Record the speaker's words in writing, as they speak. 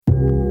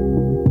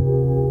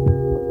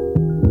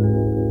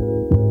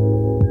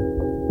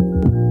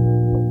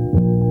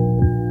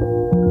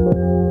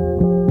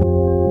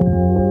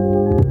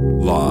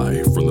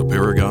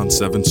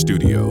7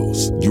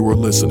 Studios. You are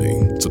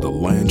listening to the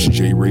Lance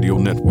J Radio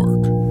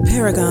Network.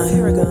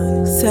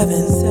 Paragon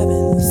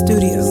 7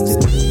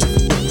 Studios.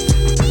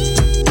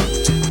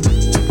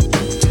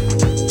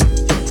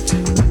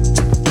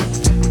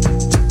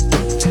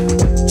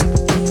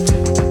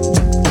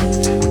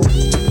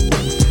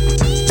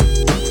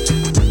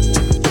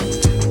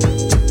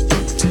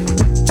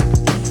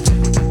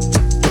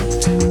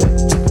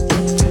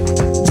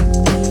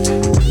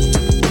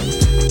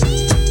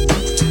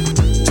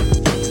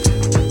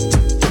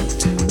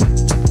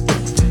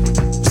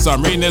 So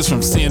I'm reading this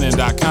from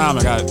CNN.com.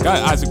 I got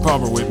Isaac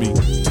Palmer with me.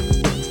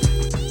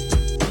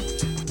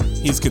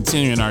 He's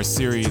continuing our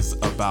series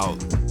about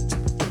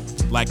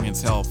Black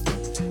men's health.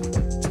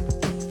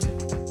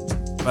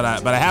 But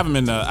I have him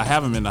in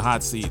the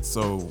hot seat.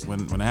 So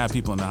when I have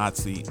people in the hot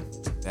seat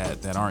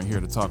that aren't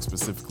here to talk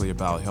specifically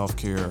about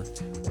healthcare,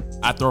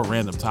 I throw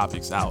random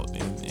topics out,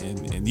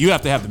 and you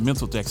have to have the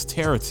mental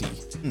dexterity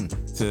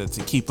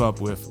to keep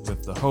up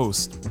with the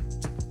host.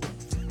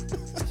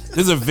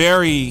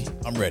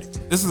 I'm ready.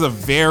 This is a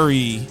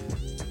very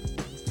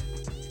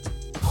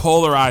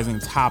polarizing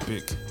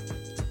topic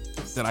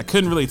that I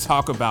couldn't really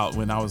talk about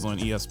when I was on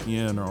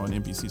ESPN or on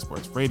NBC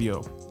Sports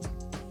Radio.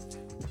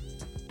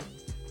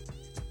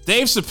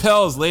 Dave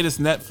Chappelle's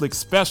latest Netflix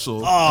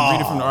special, I'm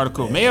reading from the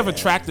article, may have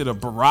attracted a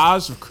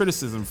barrage of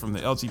criticism from the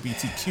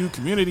LGBTQ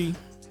community,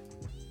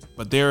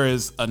 but there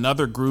is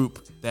another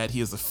group that he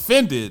has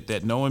offended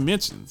that no one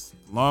mentions.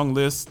 Long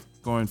list.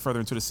 Going further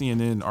into the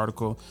CNN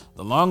article,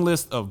 the long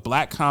list of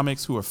Black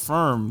comics who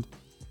affirmed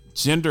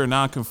gender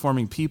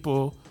nonconforming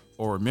people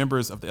or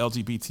members of the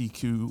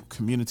LGBTQ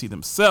community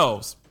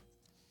themselves.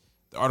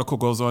 The article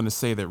goes on to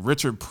say that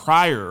Richard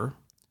Pryor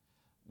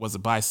was a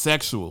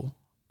bisexual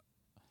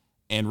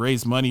and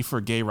raised money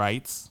for gay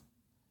rights.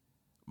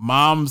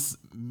 Moms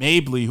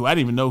Mabley, who I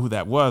didn't even know who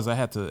that was, I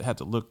had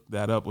to look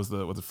that up, was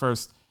the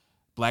first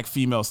Black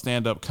female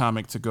stand-up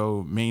comic to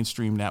go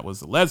mainstream that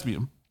was a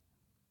lesbian.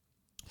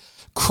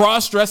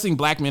 Cross-dressing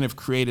Black men have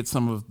created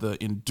some of the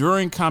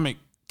enduring comic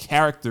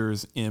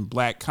characters in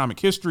Black comic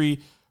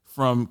history,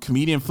 from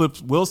comedian Flip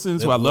Wilson,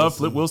 who I love.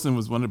 Flip Wilson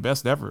was one of the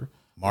best ever.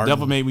 Martin.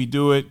 Devil Made Me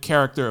Do It,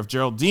 character of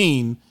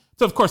Geraldine.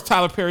 So of course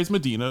Tyler Perry's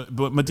Medea,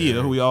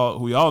 who we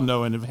all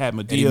know and have had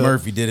Medea. Eddie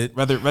Murphy did it.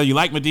 Whether you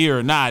like Medea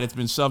or not, it's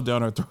been shoved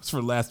down our throats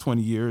for the last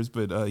 20 years.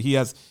 But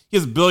he's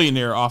a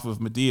billionaire off of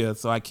Medea,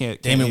 so I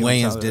can't. Damon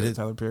Wayans did it.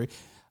 Tyler Perry.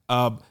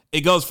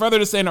 It goes further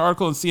to say in an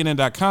article on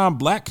CNN.com,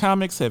 Black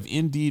comics have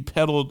indeed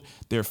peddled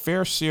their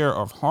fair share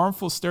of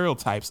harmful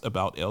stereotypes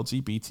about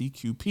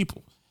LGBTQ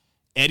people.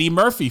 Eddie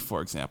Murphy,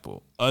 for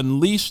example,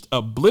 unleashed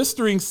a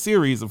blistering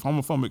series of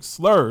homophobic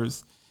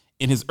slurs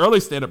in his early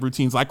stand-up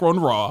routines, like on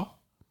Raw,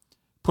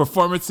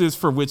 performances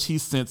for which he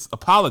since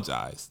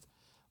apologized.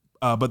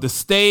 But the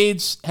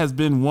stage has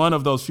been one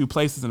of those few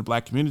places in the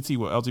Black community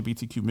where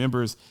LGBTQ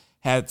members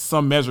had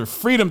some measure of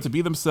freedom to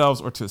be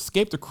themselves or to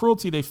escape the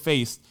cruelty they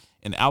faced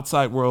in the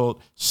outside world.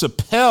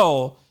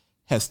 Chappelle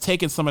has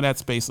taken some of that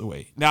space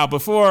away. Now,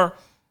 before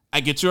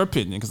I get your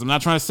opinion, because I'm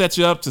not trying to set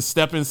you up to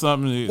step in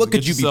something. What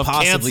could you be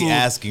possibly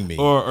asking me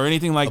or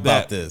anything like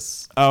about that?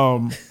 This?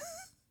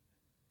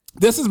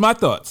 This is my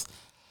thoughts.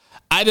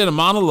 I did a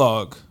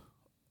monologue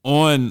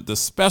on the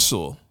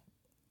special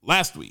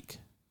last week.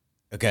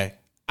 Okay.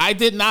 I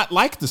did not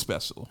like the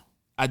special.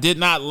 I did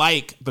not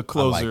like the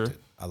closer.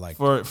 I liked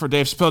it for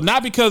Dave Chappelle,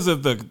 not because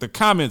of the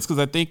comments, because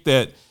I think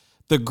that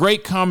the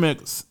great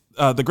comics,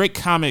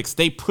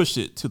 they push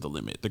it to the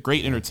limit. The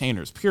great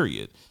entertainers,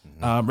 period.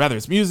 Whether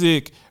it's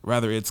music,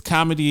 whether it's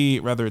comedy,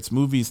 whether it's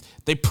movies,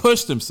 they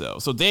push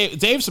themselves. So Dave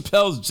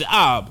Chappelle's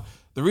job,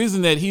 the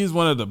reason that he's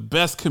one of the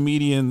best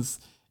comedians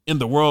in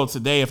the world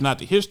today, if not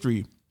the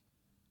history,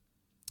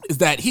 is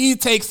that he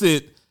takes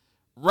it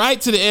right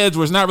to the edge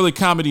where it's not really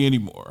comedy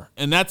anymore.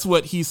 And that's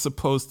what he's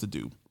supposed to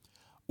do.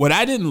 What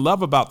I didn't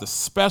love about the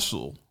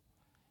special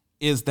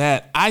is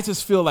that I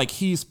just feel like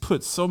he's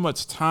put so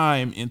much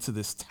time into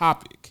this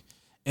topic.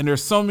 And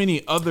there's so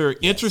many other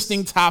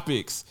interesting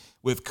topics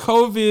with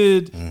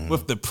COVID,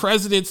 with the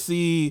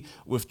presidency,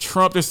 with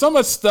Trump. There's so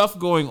much stuff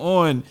going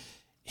on.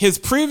 His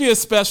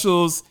previous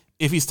specials,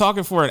 if he's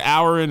talking for an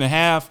hour and a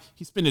half,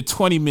 he's spending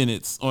 20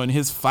 minutes on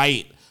his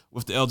fight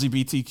with the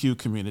LGBTQ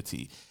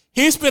community.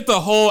 He spent the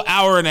whole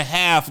hour and a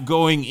half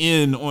going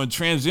in on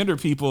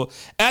transgender people.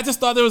 And I just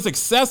thought that was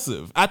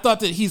excessive. I thought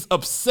that he's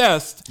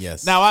obsessed.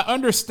 Yes. Now, I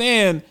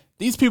understand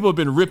these people have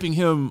been ripping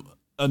him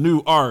a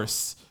new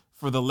arse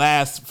for the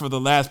last,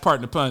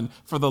 pardon the pun,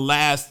 for the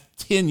last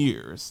 10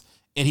 years.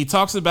 And he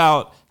talks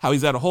about how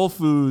he's at a Whole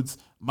Foods,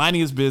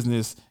 minding his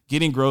business,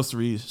 getting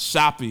groceries,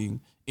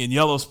 shopping in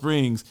Yellow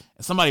Springs.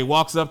 And somebody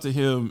walks up to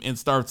him and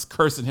starts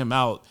cursing him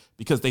out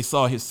because they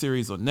saw his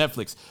series on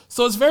Netflix.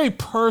 So it's very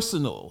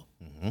personal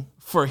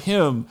for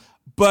him.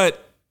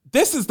 But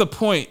this is the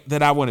point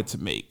that I wanted to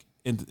make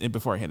and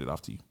before I hand it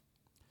off to you.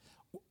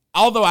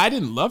 Although I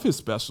didn't love his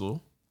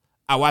special,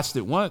 I watched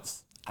it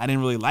once. I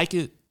didn't really like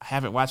it. I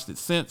haven't watched it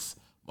since.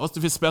 Most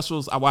of his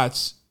specials I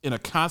watch in a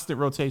constant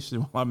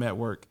rotation while I'm at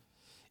work.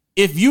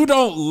 If you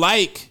don't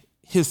like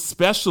his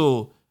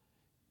special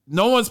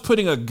no one's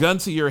putting a gun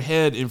to your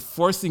head and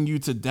forcing you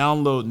to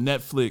download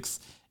Netflix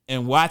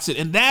and watch it.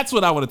 And that's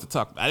what I wanted to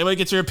talk about. I didn't want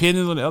to get your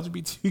opinions on the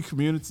LGBT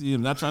community.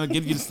 I'm not trying to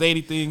get you to say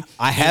anything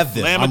I have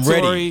them. I'm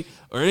ready.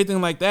 Or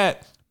anything like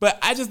that. But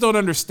I just don't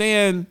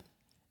understand.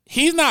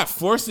 He's not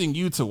forcing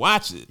you to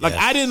watch it. Like,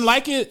 I didn't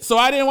like it, so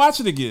I didn't watch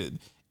it again.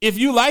 If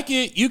you like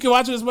it, you can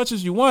watch it as much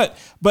as you want.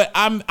 But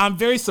I'm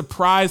very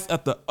surprised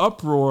at the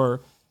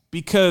uproar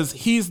because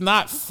he's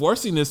not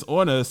forcing this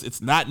on us.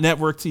 It's not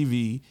network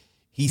TV.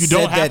 You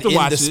don't have to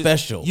watch it.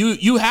 Special.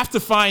 You have to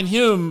find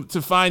him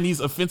to find these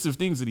offensive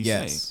things that he's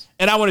saying.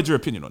 And I wanted your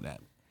opinion on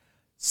that.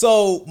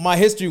 So my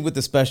history with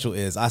the special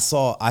is I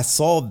saw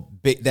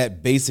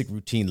that basic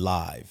routine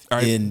live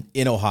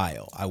in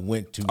Ohio. I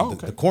went to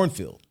the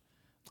cornfield.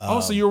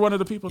 So you were one of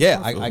the people.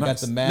 Yeah, I got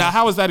the mask. Now,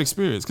 how was that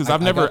experience? Because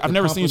I've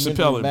never seen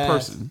Chappelle in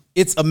person.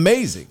 It's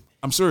amazing.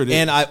 I'm sure it is.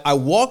 And I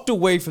walked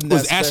away from that.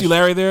 Was Ashley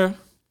Larry there?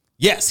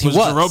 Yes, he was.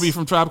 Was Jerobi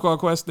from Tribe Called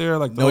Quest there?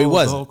 Like no, he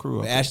wasn't. The whole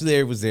crew. Ashley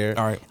Larry was there.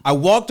 All right. I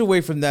walked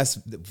away from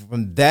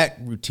that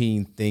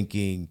routine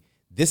thinking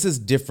this is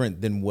different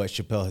than what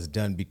Chappelle has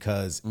done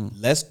because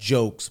less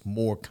jokes,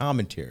 more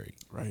commentary.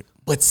 Right.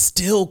 But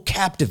still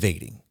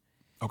captivating.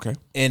 Okay.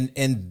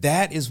 And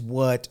that is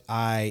what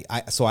I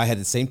had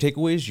the same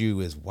takeaway as you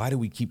is why do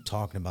we keep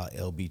talking about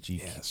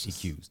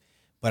LGBTQs?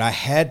 But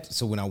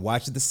when I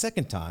watched it the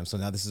second time, so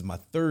now this is my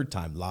third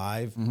time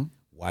live,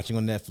 watching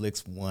on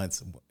Netflix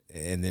once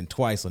and then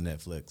twice on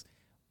Netflix,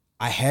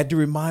 I had to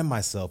remind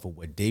myself of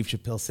what Dave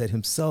Chappelle said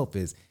himself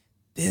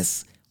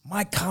is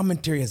my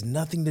commentary has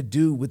nothing to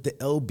do with the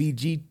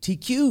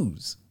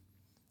LGBTQs.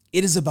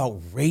 It is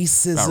about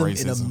racism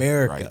in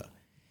America. Right.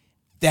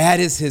 That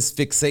is his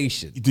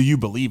fixation. Do you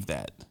believe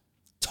that?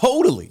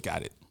 Totally.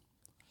 Got it.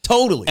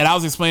 Totally. And I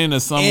was explaining to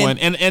someone,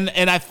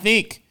 and I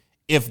think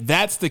if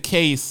that's the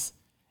case,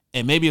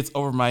 and maybe it's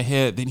over my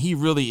head, then he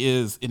really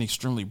is an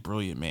extremely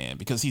brilliant man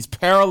because he's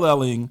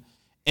paralleling,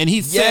 and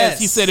he said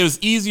it was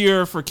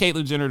easier for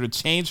Caitlyn Jenner to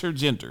change her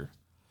gender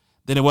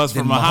than it was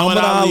for Muhammad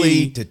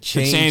Ali to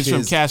change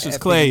from Cassius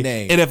Clay.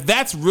 Name. And if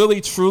that's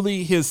really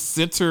truly his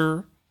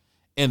center,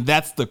 and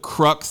that's the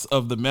crux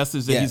of the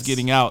message that he's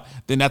getting out,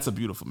 then that's a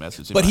beautiful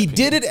message. But he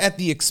did it at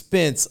the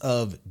expense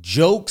of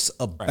jokes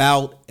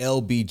about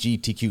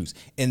LGBTQs.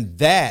 And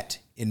that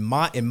and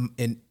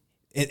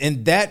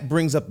that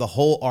brings up the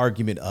whole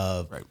argument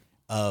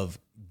of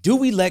do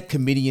we let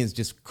comedians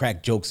just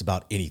crack jokes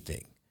about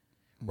anything?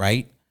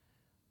 Right?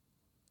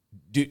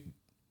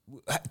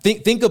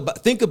 Think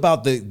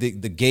about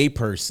the gay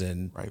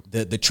person,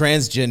 the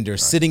transgender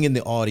sitting in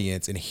the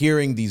audience and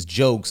hearing these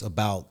jokes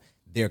about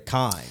their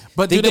kind.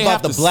 But think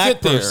about the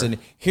black person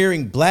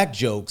hearing black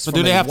jokes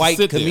from a white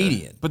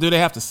comedian. But do they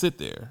have to sit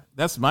there?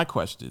 That's my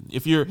question.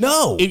 If you're if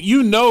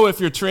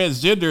you're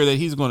transgender that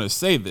he's going to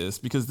say this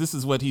because this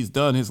is what he's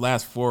done his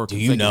last 4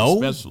 consecutive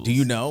specials. Do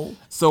you know?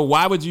 So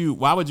why would you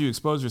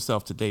expose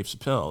yourself to Dave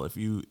Chappelle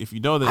if you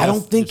know that? I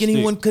don't think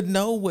anyone could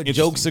know what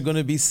jokes are going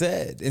to be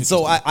said, and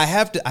so I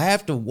have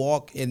to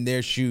walk in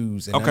their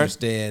shoes and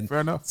understand. Fair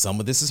enough. Some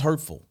of this is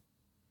hurtful.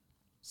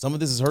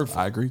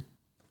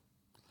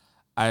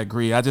 I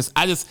agree. I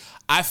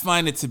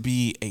find it to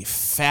be a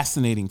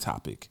fascinating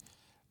topic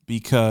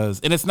because,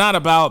 and it's not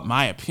about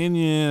my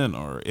opinion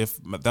or if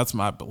that's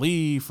my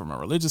belief or my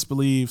religious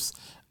beliefs.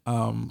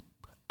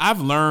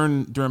 I've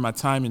learned during my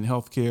time in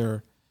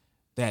healthcare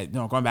that,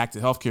 going back to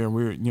healthcare, and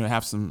we're,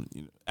 have some,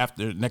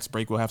 after the next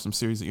break, we'll have some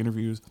series of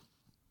interviews.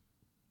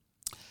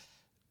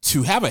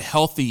 To have a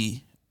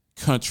healthy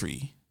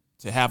country,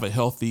 to have a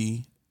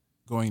healthy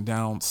going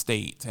down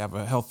state, to have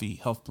a healthy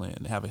health plan,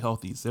 to have a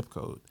healthy zip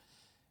code,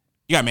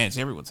 you got to manage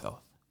everyone's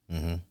health.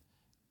 Mm-hmm.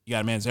 You got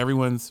to manage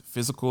everyone's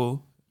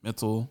physical,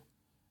 mental,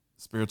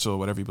 spiritual,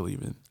 whatever you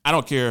believe in. I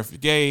don't care if you're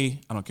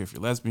gay. I don't care if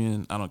you're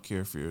lesbian. I don't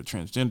care if you're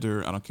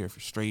transgender. I don't care if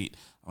you're straight.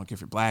 I don't care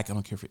if you're black. I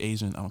don't care if you're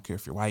Asian. I don't care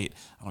if you're white.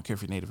 I don't care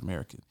if you're Native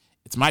American.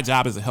 It's my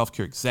job as a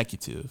healthcare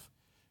executive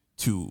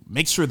to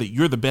make sure that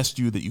you're the best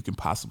you that you can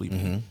possibly be.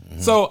 Mm-hmm, mm-hmm.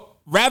 So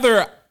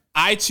rather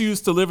I choose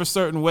to live a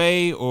certain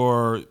way,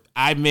 or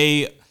I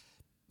may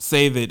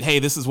say that, hey,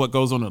 this is what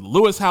goes on in the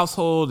Lewis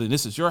household and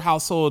this is your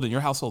household and your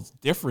household's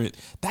different.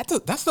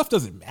 That stuff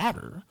doesn't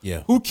matter.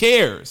 Yeah. Who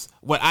cares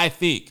what I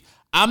think?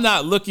 When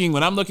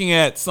I'm looking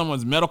at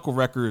someone's medical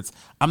records,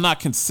 I'm not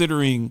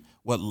considering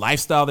what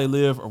lifestyle they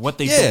live or what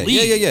they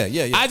believe.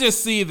 Yeah. I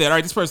just see that, all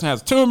right, this person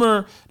has a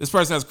tumor, this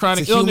person has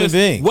chronic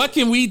illness. What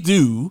can we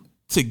do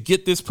to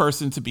get this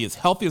person to be as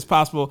healthy as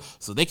possible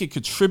so they can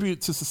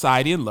contribute to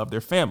society and love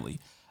their family?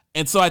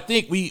 And so I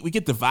think we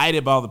get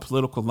divided by all the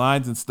political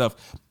lines and stuff.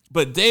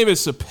 But David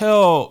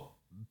Chappelle,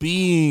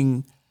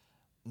 being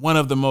one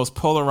of the most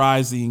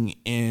polarizing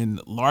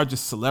and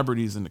largest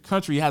celebrities in the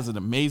country, has an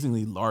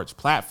amazingly large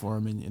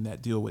platform in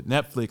that deal with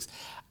Netflix.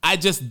 I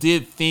just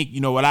did think,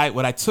 what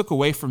I took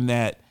away from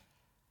that,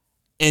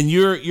 and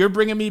you're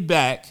bringing me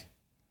back,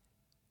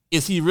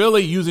 is he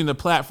really using the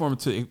platform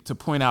to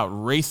point out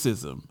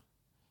racism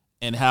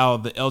and how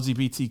the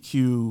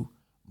LGBTQ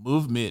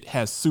movement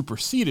has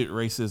superseded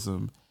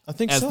racism? I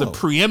think as the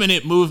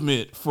preeminent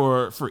movement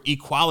for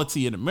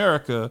equality in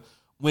America,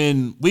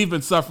 when we've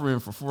been suffering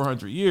for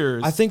 400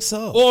 years? I think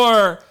so.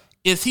 Or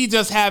is he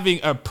just having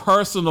a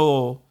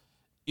personal,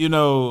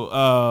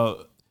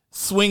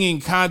 swinging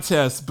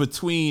contest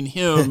between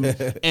him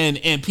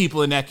and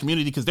people in that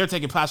community because they're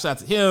taking pot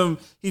shots at him,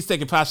 he's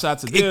taking pot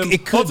shots at them.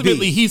 It could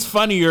Ultimately, be. he's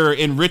funnier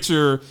and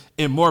richer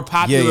and more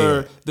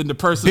popular than the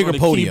person Bigger on the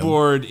podium.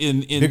 keyboard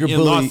in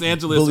Los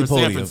Angeles bully or San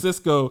podium.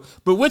 Francisco.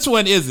 But which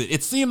one is it?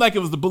 It seemed like it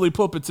was the bully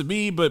pulpit to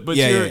me, but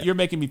you're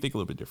making me think a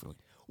little bit differently.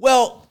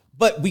 Well,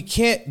 but we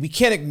can't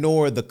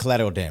ignore the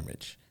collateral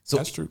damage. So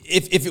That's true.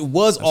 If it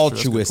was That's true.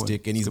 That's a good altruistic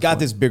point. and he's That's a good got point.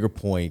 this bigger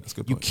point, That's a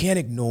good you point. can't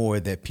ignore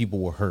that people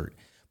were hurt.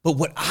 But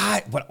what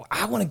I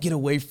want to get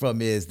away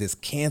from is this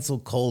cancel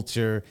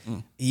culture.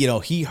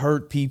 He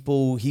hurt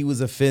people. He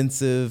was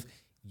offensive.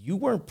 You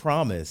weren't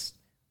promised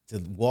to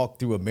walk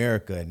through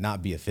America and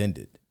not be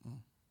offended.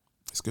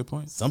 That's a good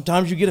point.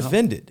 Sometimes you get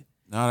offended.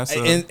 No, that's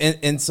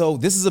and so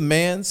this is a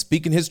man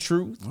speaking his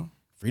truth,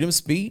 freedom of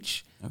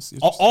speech. That's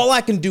interesting. All I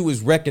can do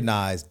is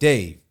recognize,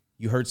 Dave,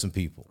 you hurt some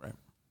people. Right.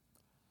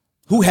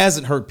 Who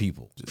hasn't hurt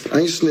people?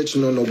 I ain't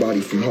snitching on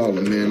nobody from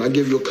Harlem, man. I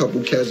give you a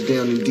couple cats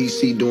down in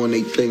D.C. doing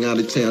their thing, out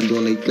of town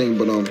doing their thing,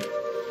 but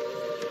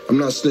I'm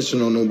not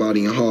snitching on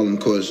nobody in Harlem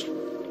because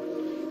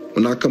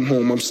when I come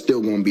home, I'm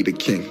still gonna be the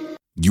king.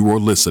 You are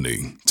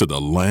listening to the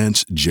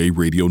Lance J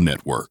Radio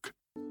Network.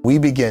 We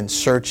began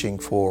searching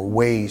for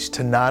ways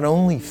to not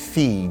only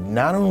feed,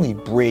 not only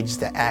bridge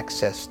the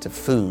access to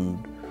food,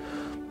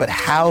 but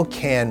how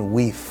can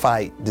we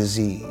fight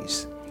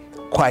disease?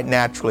 Quite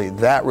naturally,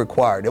 that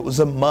required, it was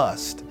a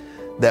must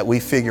that we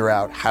figure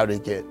out how to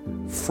get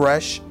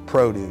fresh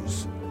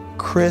produce,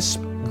 crisp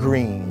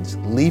greens,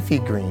 leafy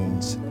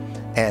greens,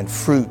 and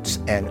fruits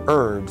and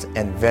herbs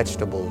and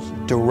vegetables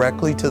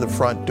directly to the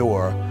front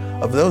door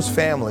of those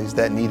families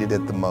that needed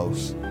it the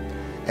most.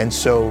 And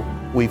so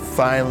we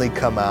finally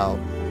come out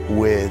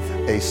with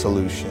a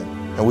solution,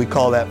 and we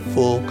call that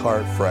Full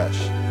Cart Fresh.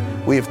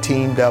 We have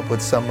teamed up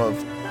with some of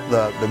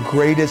the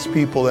greatest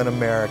people in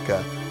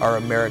America, our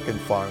American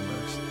farmers.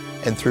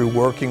 And through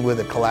working with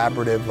a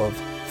collaborative of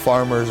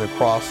farmers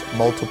across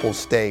multiple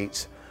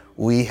states,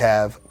 we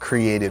have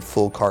created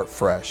Full Cart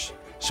Fresh.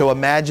 So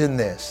imagine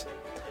this,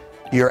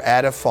 you're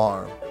at a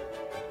farm,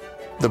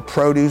 the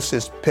produce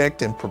is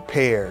picked and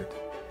prepared,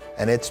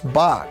 and it's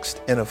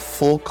boxed in a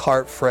Full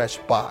Cart Fresh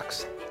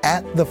box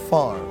at the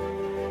farm.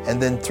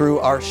 And then through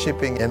our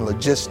shipping and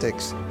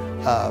logistics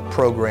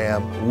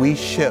program, we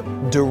ship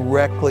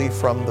directly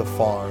from the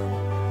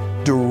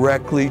farm,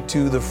 directly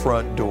to the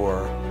front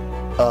door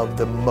of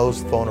the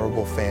most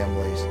vulnerable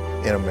families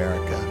in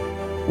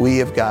America. We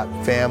have got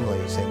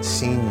families and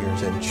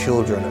seniors and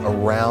children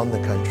around the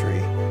country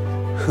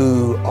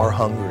who are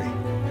hungry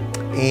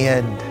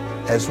and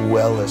as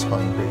well as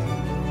hungry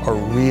are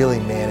really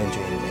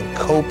managing and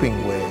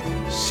coping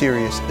with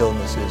serious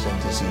illnesses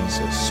and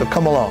diseases. So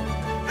come along,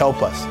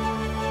 help us.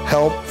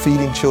 Help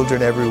feeding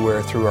children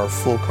everywhere through our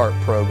Full Cart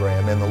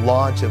program and the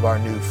launch of our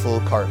new Full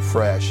Cart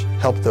Fresh.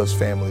 Help those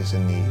families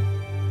in need.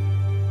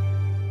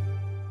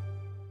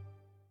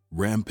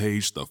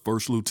 Rampage, the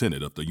first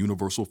lieutenant of the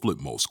Universal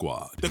Flipmo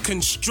Squad. The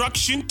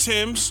construction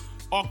Tims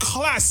are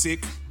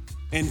classic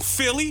in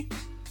Philly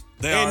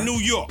and New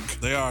York.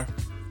 They are.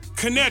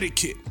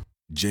 Connecticut.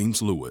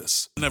 James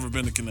Lewis. Never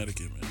been to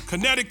Connecticut, man.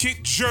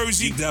 Connecticut,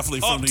 Jersey, You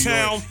definitely from Uptown,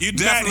 New York. You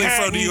definitely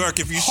Manhattan, from New York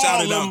if you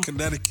shouted Harlem. out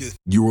Connecticut.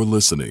 You are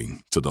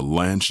listening to the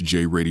Lance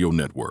J Radio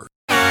Network.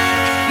 Now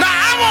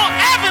I want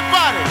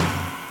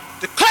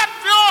everybody to clap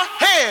your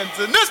hands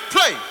in this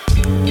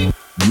place.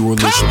 You are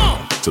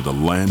listening to the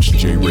Lance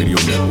J Radio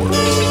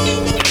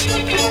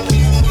Network.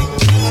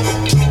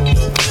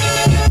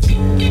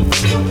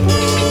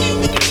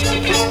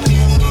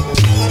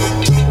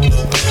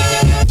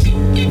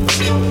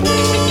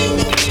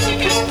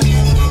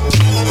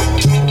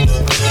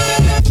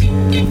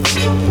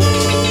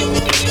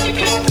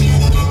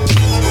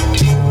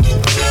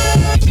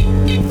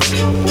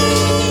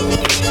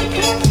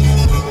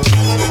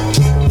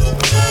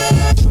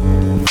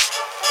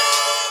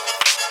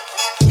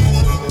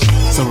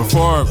 So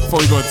before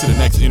we go into the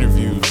next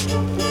interview,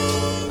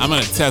 I'm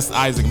gonna test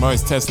Isaac. I'm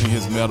always testing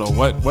his metal.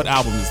 What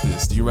album is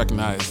this? Do you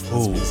recognize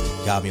this music?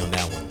 Got me on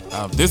that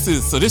one. This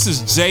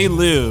is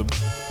J-Lib.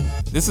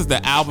 This is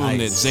the album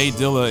Nice. that Jay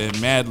Dilla and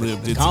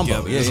Madlib did combo.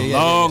 together. Yeah, It was yeah,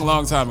 a yeah,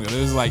 long time ago.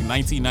 It was like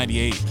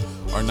 1998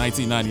 or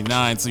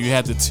 1999. So you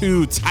had the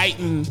two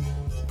Titan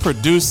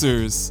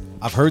producers.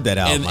 I've heard that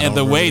album. I And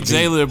don't the way remember the beat.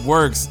 J-Lib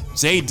works,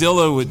 Jay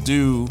Dilla would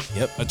do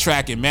Yep. a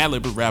track and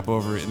Madlib would rap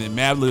over it, and then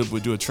Madlib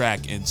would do a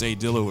track and Jay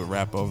Dilla would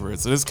rap over it.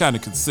 So this is kind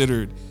of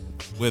considered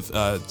with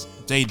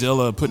Jay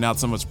Dilla putting out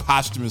so much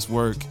posthumous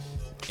work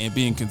and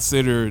being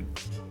considered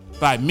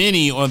by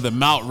many on the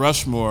Mount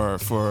Rushmore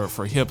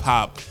for hip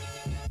hop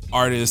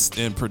artists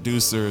and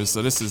producers.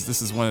 So this is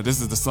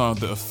the song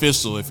The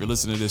Official. If you're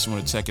listening to this, you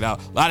want to check it out.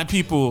 A lot of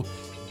people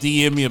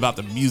DM me about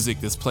the music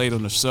that's played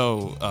on the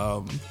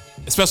show.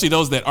 Especially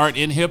those that aren't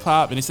in hip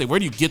hop, and they say, where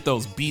do you get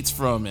those beats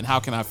from and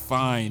how can I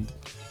find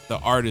the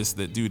artists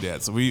that do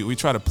that? So we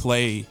try to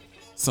play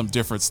some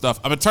different stuff.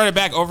 I'm gonna turn it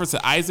back over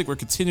to Isaac. We're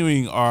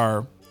continuing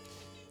our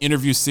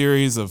interview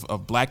series of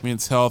Black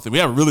Men's Health. And we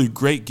have a really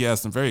great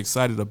guest. I'm very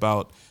excited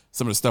about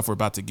some of the stuff we're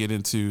about to get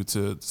into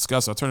to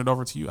discuss. I'll turn it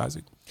over to you,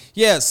 Isaac.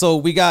 Yeah, so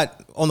we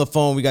got on the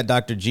phone, we got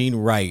Dr. Gene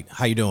Wright.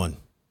 How you doing?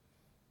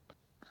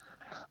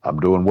 I'm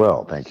doing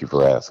well. Thank you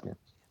for asking.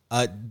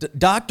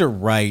 Dr.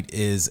 Wright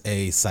is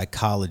a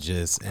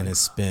psychologist and has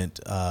spent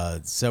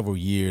several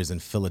years in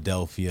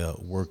Philadelphia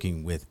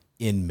working with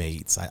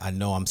inmates. I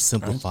know I'm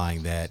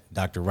simplifying that.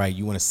 Dr. Wright,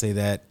 you want to say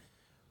that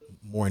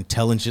more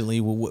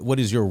intelligently? What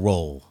is your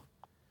role?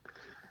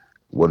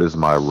 What is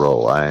my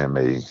role?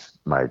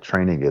 My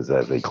training is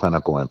as a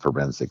clinical and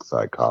forensic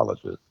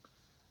psychologist.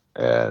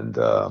 And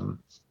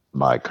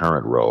my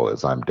current role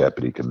is I'm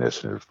deputy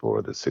commissioner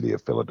for the City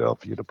of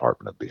Philadelphia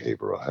Department of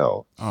Behavioral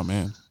Health. Oh,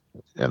 man.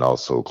 And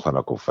also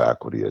clinical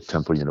faculty at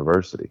Temple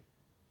University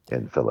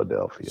in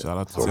Philadelphia. Shout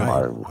out to so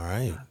Temple.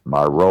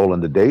 my role in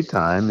the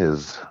daytime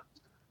is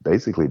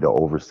basically to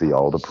oversee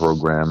all the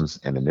programs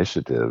and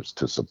initiatives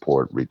to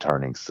support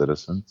returning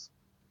citizens,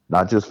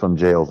 not just from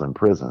jails and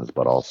prisons,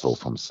 but also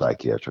from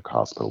psychiatric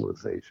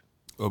hospitalization.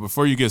 Well,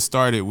 before you get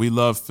started, we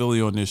love Philly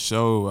on this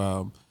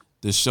show.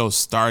 This show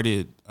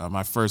started,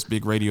 my first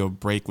big radio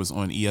break was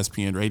on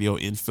ESPN Radio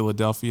in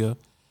Philadelphia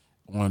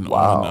on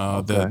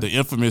the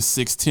infamous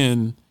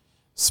 610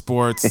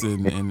 Sports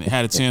and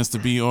had a chance to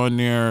be on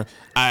there.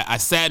 I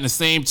sat in the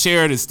same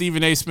chair that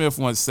Stephen A. Smith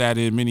once sat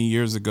in many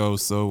years ago.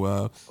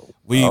 So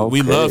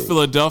we love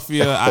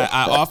Philadelphia.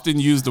 I often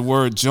use the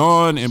word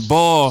John and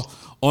Ball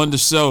on the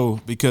show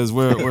because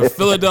we're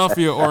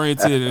Philadelphia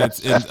oriented,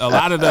 and a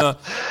lot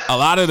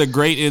of the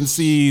great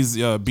NCs,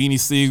 Beanie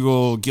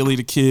Siegel, Gilly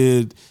the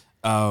Kid,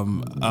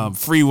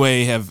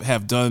 Freeway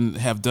have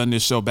done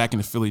this show back in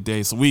the Philly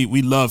days. So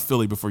we love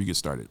Philly. Before you get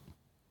started.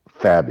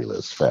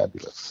 Fabulous.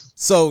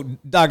 So,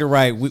 Dr.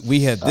 Wright,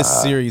 we had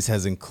this series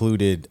has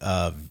included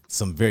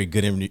some very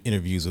good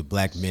interviews with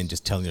Black men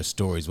just telling their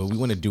stories. What we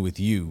want to do with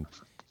you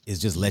is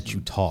just let you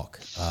talk.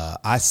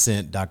 I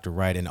sent Dr.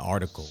 Wright an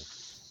article,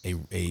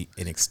 an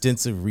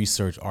extensive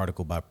research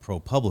article by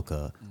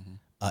ProPublica,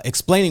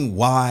 explaining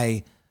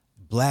why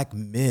Black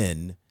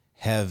men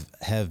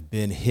have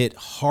been hit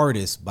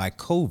hardest by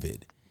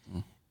COVID,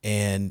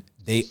 and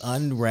they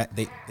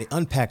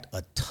unpacked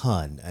a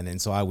ton, and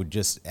so I would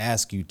just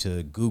ask you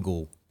to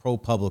Google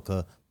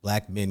ProPublica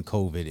Black Men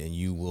COVID, and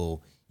you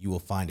will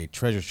find a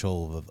treasure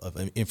trove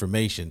of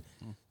information.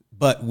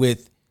 But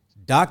with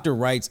Dr.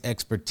 Wright's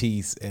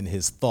expertise and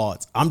his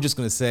thoughts, I'm just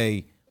going to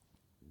say,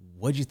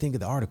 what did you think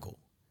of the article?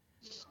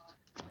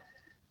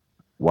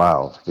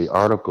 Wow, the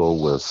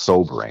article was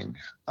sobering.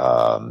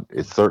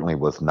 It certainly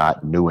was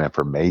not new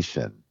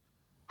information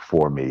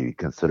for me,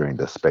 considering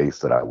the space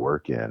that I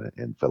work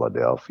in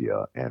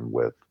Philadelphia, and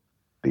with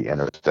the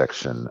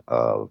intersection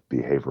of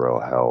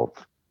behavioral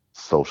health,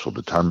 social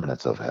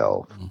determinants of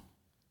health,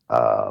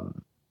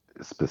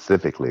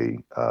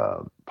 specifically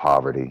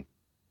poverty,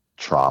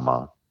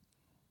 trauma,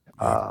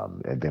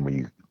 and then when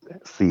you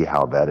see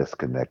how that is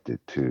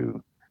connected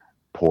to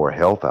poor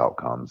health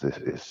outcomes,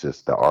 it's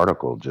just, the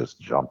article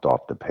just jumped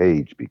off the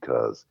page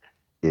because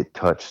it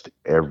touched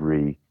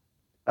every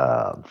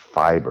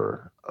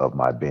fiber of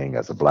my being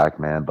as a Black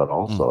man, but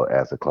also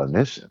as a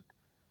clinician,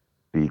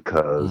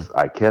 because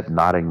I kept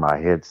nodding my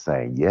head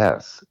saying,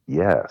 yes,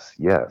 yes,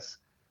 yes,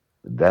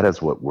 that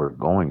is what we're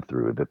going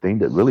through. The thing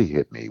that really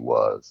hit me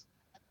was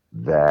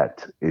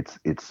that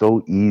it's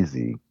so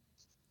easy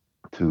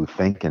to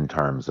think in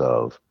terms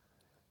of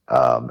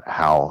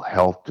how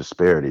health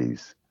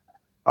disparities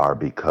are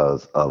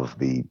because of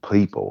the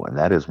people, and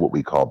that is what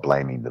we call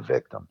blaming the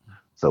victim.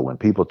 So when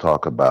people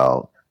talk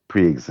about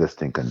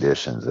pre-existing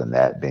conditions and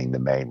that being the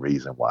main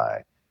reason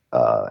why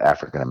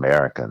African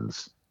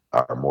Americans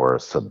are more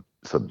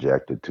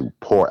subjected to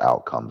poor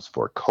outcomes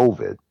for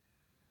COVID,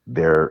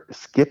 they're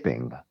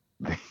skipping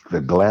the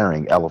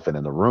glaring elephant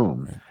in the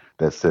room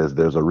that says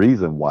there's a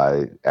reason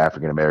why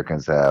African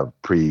Americans have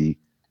preconditions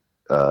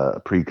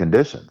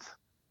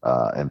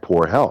and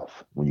poor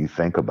health. When you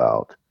think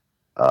about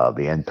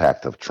the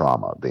impact of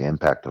trauma,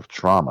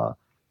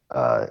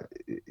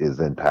 is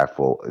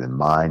impactful in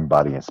mind,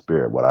 body, and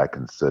spirit, what I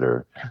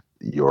consider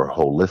your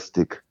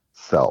holistic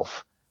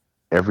self.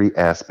 Every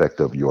aspect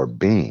of your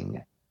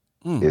being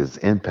is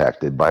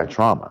impacted by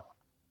trauma,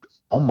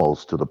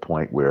 almost to the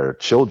point where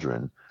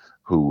children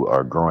who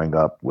are growing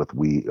up with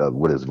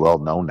what is well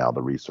known now,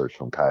 the research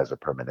from Kaiser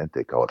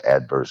Permanente called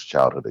adverse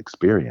childhood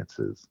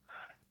experiences.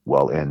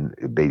 Well, and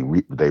they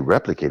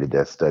replicated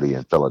that study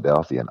in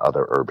Philadelphia and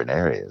other urban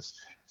areas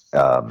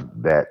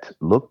that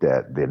looked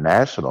at the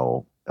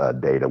national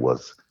data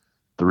was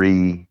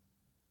 3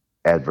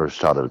 adverse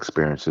childhood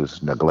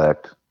experiences: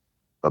 neglect,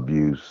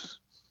 abuse,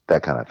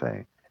 that kind of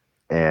thing.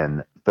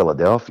 And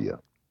Philadelphia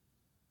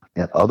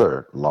and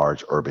other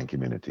large urban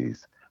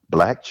communities,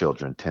 Black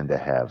children tend to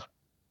have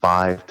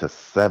 5 to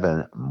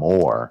 7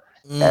 more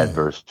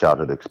adverse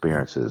childhood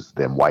experiences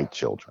than white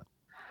children.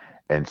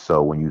 And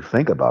so when you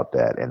think about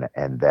that,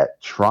 and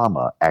that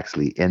trauma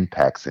actually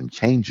impacts and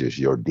changes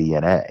your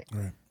DNA.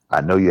 Right. I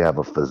know you have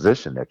a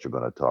physician that you're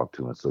going to talk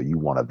to, and so you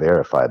want to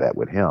verify that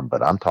with him,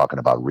 but I'm talking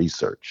about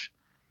research.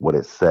 what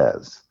it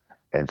says.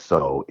 And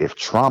so if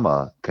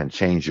trauma can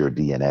change your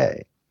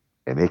DNA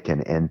and it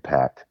can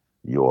impact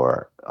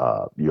your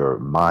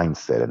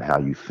mindset and how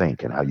you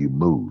think and how you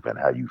move and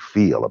how you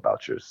feel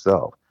about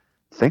yourself,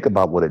 think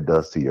about what it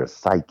does to your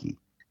psyche.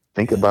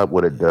 Think about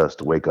what it does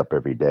to wake up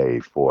every day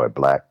for a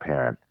Black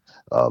parent,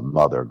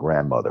 mother,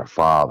 grandmother,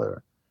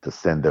 father, to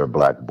send their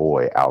Black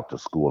boy out to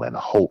school and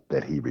hope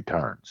that he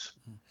returns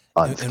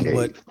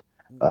unscathed.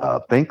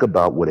 Think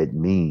about what it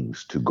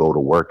means to go to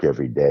work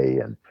every day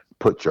and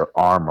put your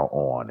armor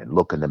on and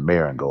look in the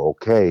mirror and go,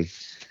 okay,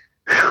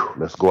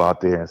 let's go out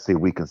there and see if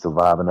we can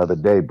survive another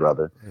day,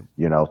 brother.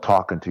 You know,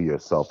 talking to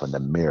yourself in the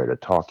mirror, to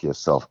talk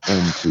yourself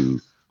into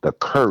the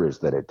courage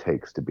that it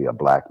takes to be a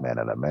Black man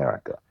in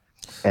America.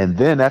 And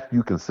then after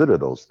you consider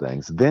those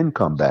things, then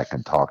come back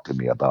and talk to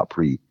me about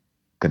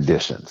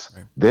preconditions.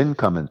 Right. Then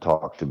come and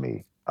talk to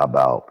me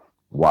about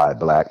why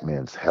Black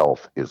men's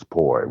health is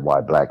poor and why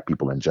Black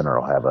people in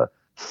general have a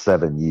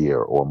 7-year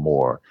or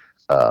more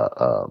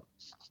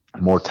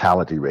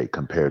mortality rate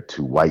compared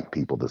to white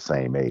people the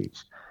same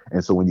age.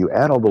 And so when you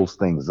add all those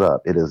things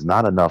up, it is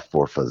not enough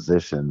for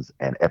physicians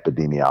and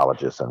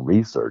epidemiologists and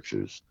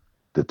researchers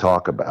to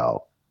talk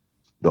about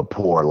the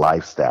poor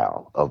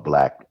lifestyle of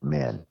Black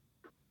men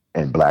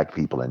and Black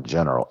people in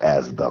general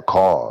as the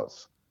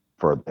cause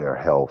for their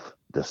health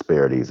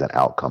disparities and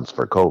outcomes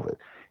for COVID.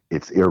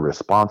 It's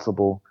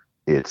irresponsible,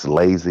 it's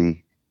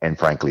lazy, and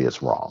frankly,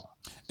 it's wrong.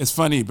 It's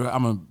funny, but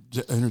I'm going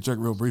to interject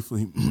real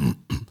briefly.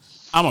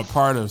 I'm a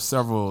part of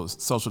several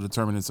social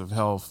determinants of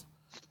health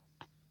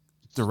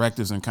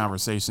directives and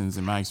conversations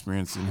in my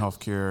experience in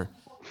healthcare.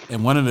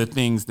 And one of the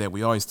things that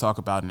we always talk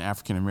about in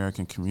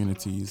African-American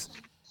communities,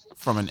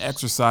 from an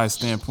exercise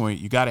standpoint,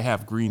 you got to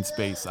have green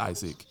space,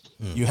 Isaac.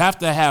 You have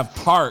to have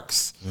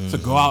parks to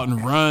go out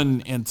and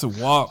run and to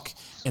walk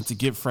and to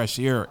get fresh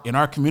air. In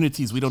our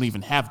communities, we don't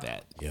even have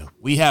that. Yeah.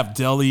 We have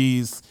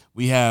delis,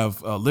 we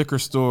have liquor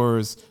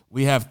stores,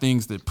 we have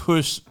things that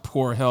push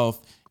poor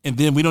health, and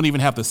then we don't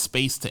even have the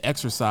space to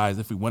exercise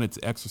if we wanted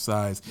to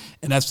exercise.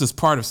 And that's just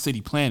part of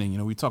city planning. You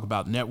know, we talk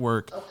about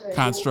network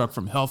construct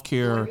from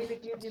healthcare.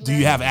 Do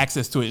you have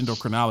access to an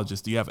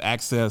endocrinologist? Do you have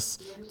access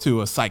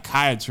to a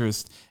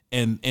psychiatrist?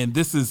 And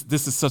this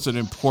is such an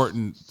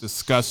important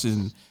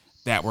discussion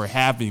that we're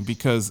having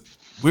because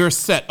we're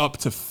set up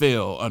to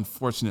fail,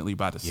 unfortunately,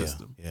 by the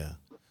system. Yeah.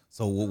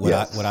 So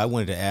what I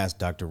wanted to ask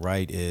Dr.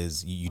 Wright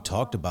is, you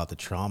talked about the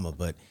trauma,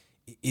 but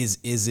is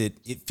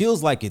it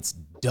feels like it's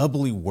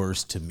doubly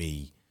worse to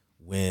me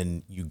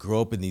when you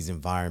grow up in these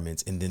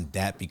environments and then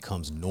that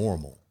becomes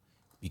normal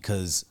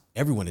because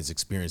everyone is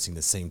experiencing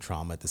the same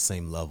trauma at the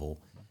same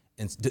level.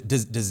 And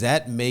does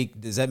that make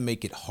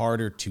it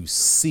harder to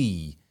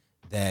see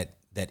that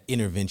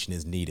intervention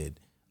is needed?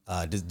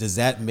 Does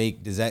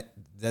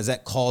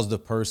that cause the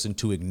person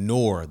to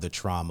ignore the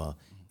trauma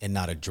and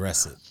not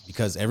address it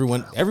because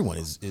everyone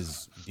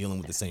is dealing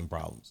with the same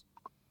problems?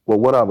 Well,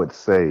 what I would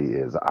say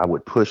is I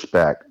would push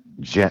back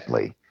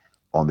gently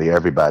on the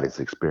everybody's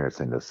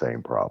experiencing the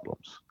same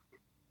problems.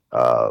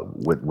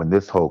 When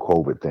this whole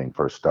COVID thing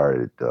first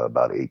started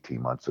about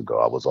 18 months ago,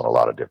 I was on a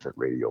lot of different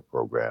radio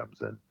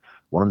programs. And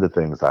one of the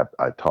things I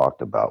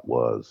talked about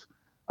was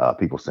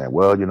people saying,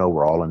 well, you know,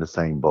 we're all in the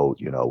same boat.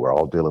 You know, we're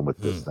all dealing with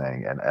this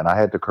thing. And I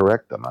had to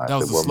correct them. That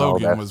was the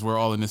slogan, was we're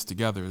all in this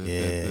together. And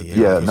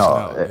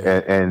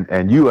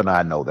you and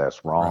I know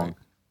that's wrong.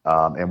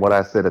 Right. And what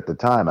I said at the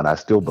time, and I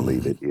still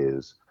believe it,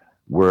 is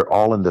we're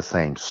all in the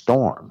same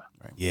storm.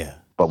 Right. Yeah.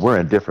 But we're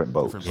in different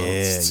boats.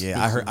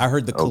 Yeah. I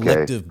heard the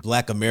collective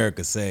Black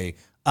America say,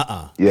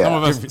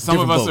 Yeah. Some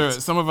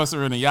of us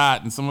are in a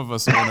yacht, and some of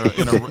us are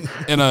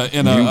in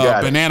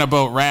a banana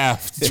boat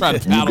raft trying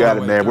to paddle. You got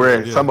it,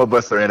 man. Some of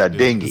us are in a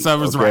dinghy.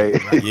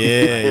 Right.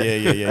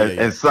 Yeah.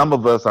 And some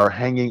of us are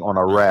hanging on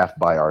a raft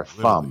by our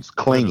thumbs,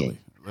 clinging.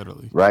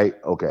 Literally. Right.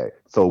 Okay.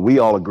 So we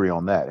all agree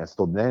on that. And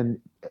so then,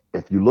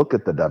 if you look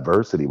at the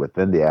diversity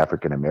within the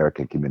African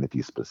American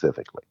community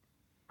specifically,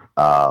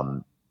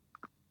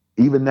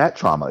 even that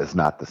trauma is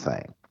not the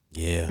same.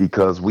 Yeah.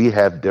 Because we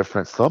have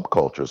different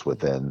subcultures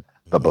within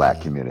the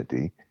Black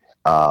community.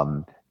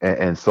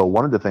 And so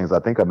one of the things, I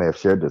think I may have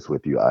shared this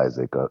with you,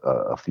 Isaac,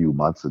 a few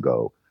months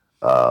ago,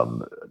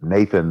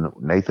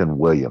 Nathan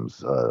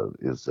Williams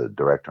is the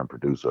director and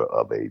producer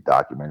of a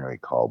documentary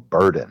called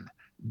Burden,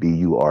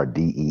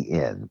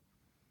 Burden,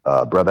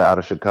 brother out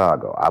of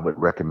Chicago. I would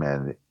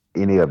recommend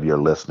any of your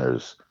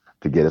listeners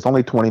to get it. It's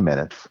only 20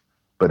 minutes,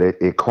 but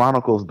it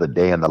chronicles the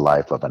day in the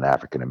life of an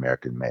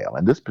African-American male.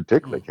 In this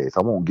particular case,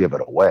 I won't give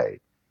it away,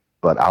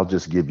 but I'll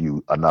just give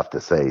you enough to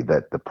say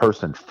that the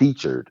person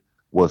featured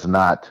was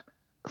not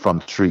from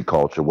street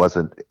culture,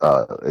 wasn't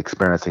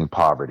experiencing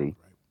poverty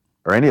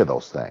or any of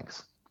those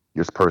things.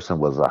 This person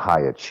was a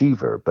high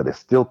achiever, but it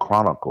still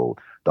chronicled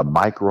the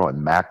micro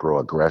and macro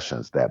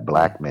aggressions that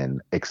Black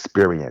men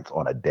experience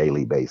on a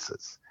daily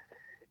basis.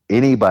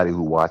 Anybody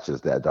who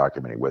watches that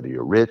documentary, whether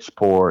you're rich,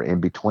 poor,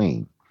 in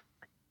between,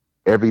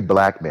 every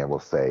Black man will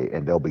say,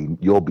 and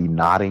you'll be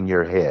nodding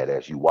your head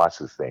as you watch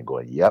this thing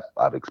going, yep,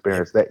 I've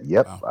experienced that.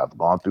 Yep, wow. I've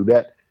gone through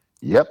that.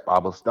 Yep, I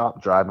will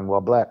stop driving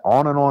while Black,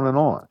 on and on and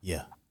on.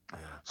 Yeah.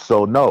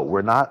 So no,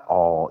 we're not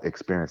all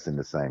experiencing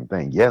the same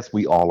thing. Yes,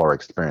 we all are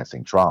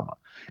experiencing trauma.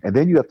 And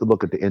then you have to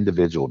look at the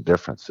individual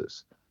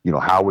differences. You know,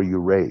 how were you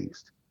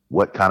raised?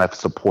 What kind of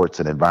supports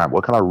and environment?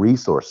 What kind of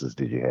resources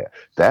did you have?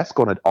 That's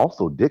going to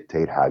also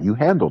dictate how you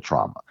handle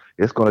trauma.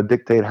 It's going to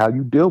dictate how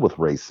you deal with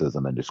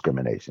racism and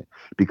discrimination,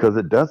 because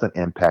it doesn't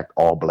impact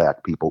all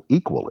Black people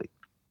equally,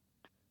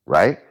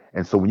 right?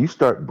 And so when you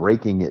start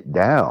breaking it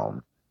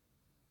down,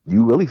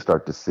 you really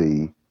start to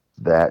see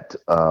that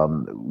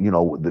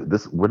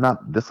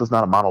this is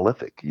not a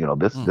monolithic.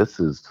 This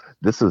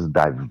is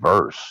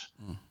diverse,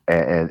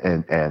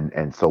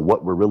 and so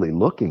what we're really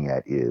looking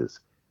at is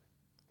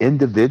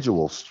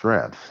individual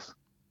strengths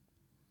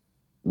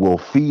will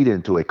feed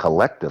into a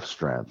collective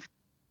strength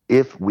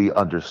if we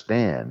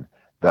understand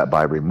that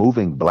by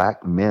removing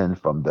Black men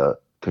from the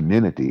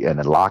community and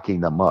then locking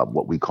them up,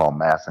 what we call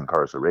mass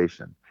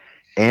incarceration,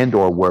 and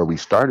or where we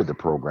started the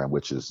program,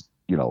 which is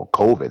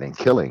COVID and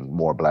killing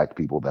more Black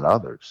people than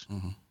others.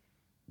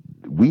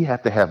 We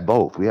have to have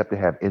both. We have to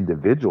have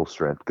individual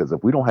strength, because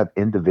if we don't have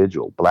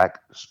individual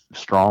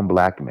strong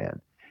Black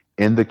men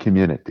in the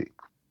community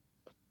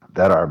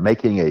that are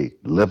making a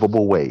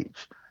livable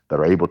wage, that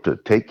are able to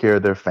take care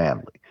of their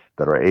family,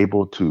 that are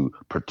able to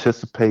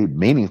participate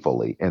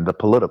meaningfully in the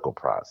political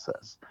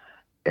process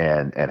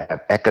and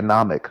have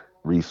economic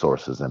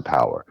resources and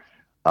power,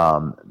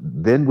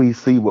 then we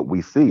see what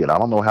we see. And I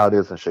don't know how it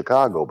is in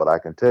Chicago, but I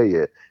can tell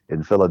you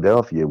in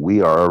Philadelphia,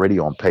 we are already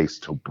on pace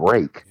to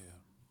break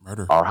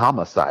our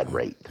homicide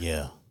rate.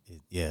 Yeah,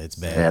 it's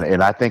bad.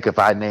 And I think if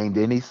I named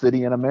any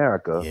city in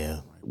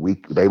America,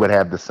 they would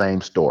have the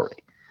same story.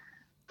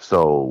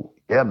 So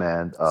yeah,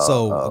 man.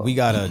 So we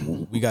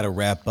gotta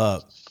wrap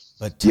up.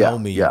 But tell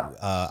me,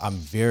 I'm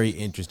very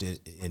interested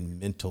in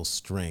mental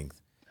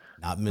strength,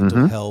 not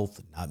mental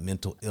health, not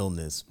mental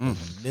illness, but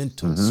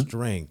mental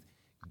strength.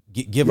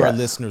 Give our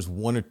listeners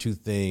one or two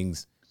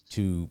things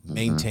to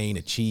maintain,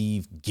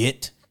 achieve,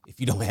 get. If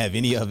you don't have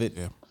any of it,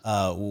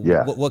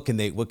 what can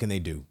they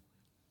do?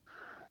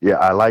 Yeah,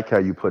 I like how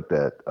you put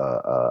that,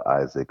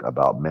 Isaac,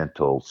 about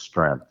mental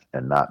strength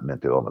and not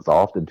mental illness. I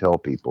often tell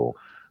people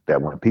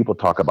that when people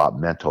talk about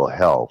mental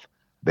health,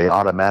 they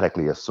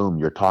automatically assume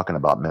you're talking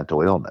about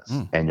mental illness,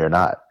 and you're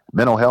not.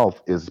 Mental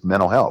health is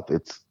mental health.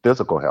 It's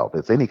physical health.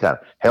 It's any kind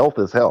of health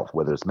is health,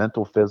 whether it's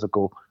mental,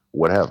 physical,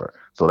 whatever.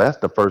 So that's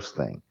the first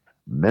thing.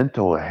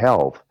 Mental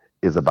health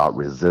is about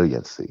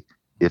resiliency.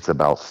 It's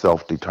about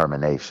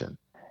self-determination.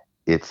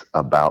 It's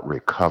about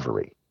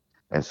recovery.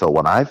 And so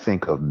when I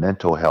think of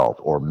mental health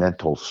or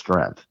mental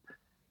strength,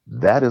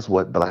 that is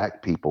what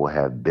Black people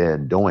have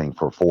been doing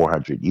for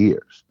 400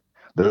 years.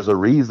 There's a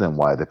reason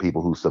why the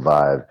people who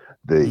survived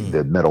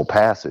the Middle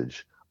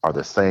Passage are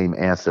the same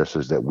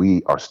ancestors that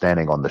we are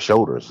standing on the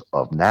shoulders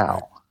of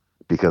now,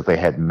 because they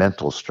had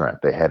mental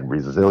strength, they had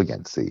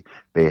resiliency,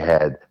 they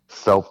had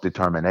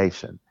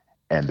self-determination,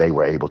 and they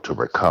were able to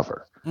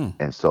recover.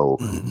 And so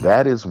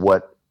that is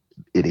what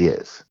it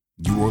is.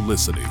 You are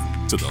listening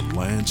to the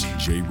Lance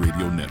J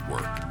Radio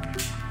Network.